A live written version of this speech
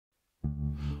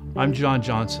I'm John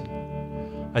Johnson.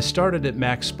 I started at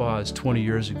MAAX Spas 20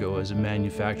 years ago as a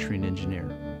manufacturing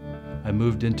engineer. I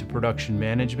moved into production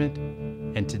management,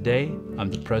 and today I'm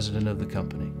the president of the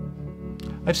company.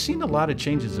 I've seen a lot of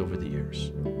changes over the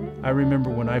years. I remember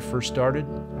when I first started,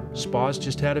 spas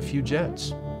just had a few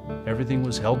jets. Everything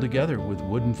was held together with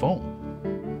wood and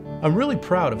foam. I'm really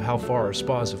proud of how far our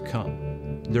spas have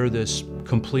come. They're this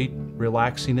complete,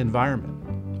 relaxing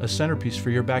environment, a centerpiece for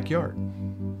your backyard.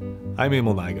 I'm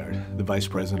Emil Nygaard, the Vice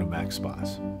President of MAAX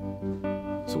Spas.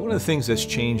 So one of the things that's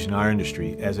changed in our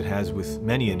industry, as it has with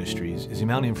many industries, is the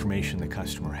amount of information the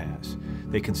customer has.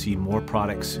 They can see more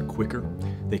products quicker,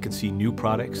 they can see new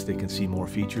products, they can see more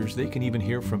features, they can even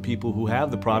hear from people who have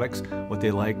the products what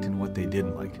they liked and what they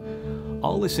didn't like.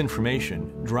 All this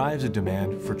information drives a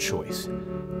demand for choice.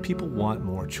 People want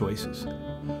more choices.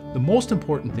 The most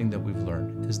important thing that we've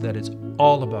learned is that it's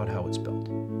all about how it's built.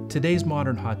 Today's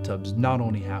modern hot tubs not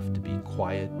only have to be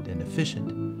quiet and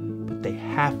efficient, but they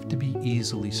have to be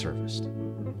easily serviced.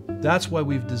 That's why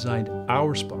we've designed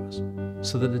our spas,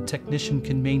 so that a technician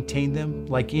can maintain them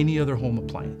like any other home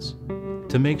appliance,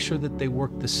 to make sure that they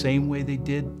work the same way they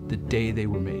did the day they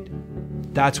were made.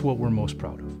 That's what we're most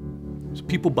proud of. So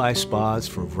people buy spas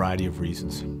for a variety of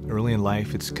reasons. Early in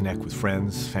life, it's to connect with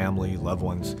friends, family, loved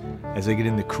ones. As they get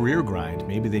in the career grind,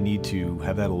 maybe they need to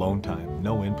have that alone time,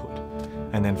 no input.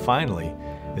 And then finally,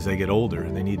 as they get older,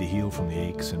 they need to heal from the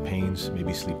aches and pains,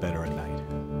 maybe sleep better at night.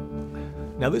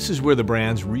 Now this is where the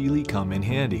brands really come in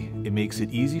handy. It makes it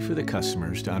easy for the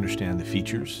customers to understand the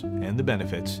features and the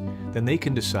benefits, then they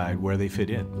can decide where they fit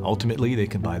in. Ultimately, they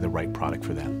can buy the right product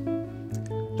for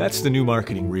them. That's the new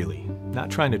marketing, really. Not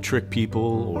trying to trick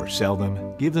people or sell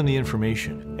them. Give them the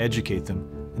information, educate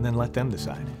them, and then let them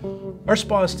decide. Our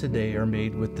spas today are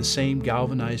made with the same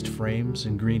galvanized frames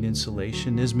and green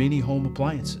insulation as many home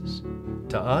appliances.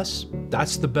 To us,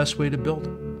 that's the best way to build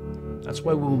them. That's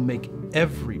why we will make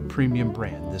every premium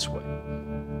brand this way.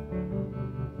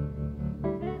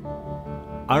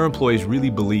 Our employees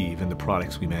really believe in the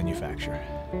products we manufacture.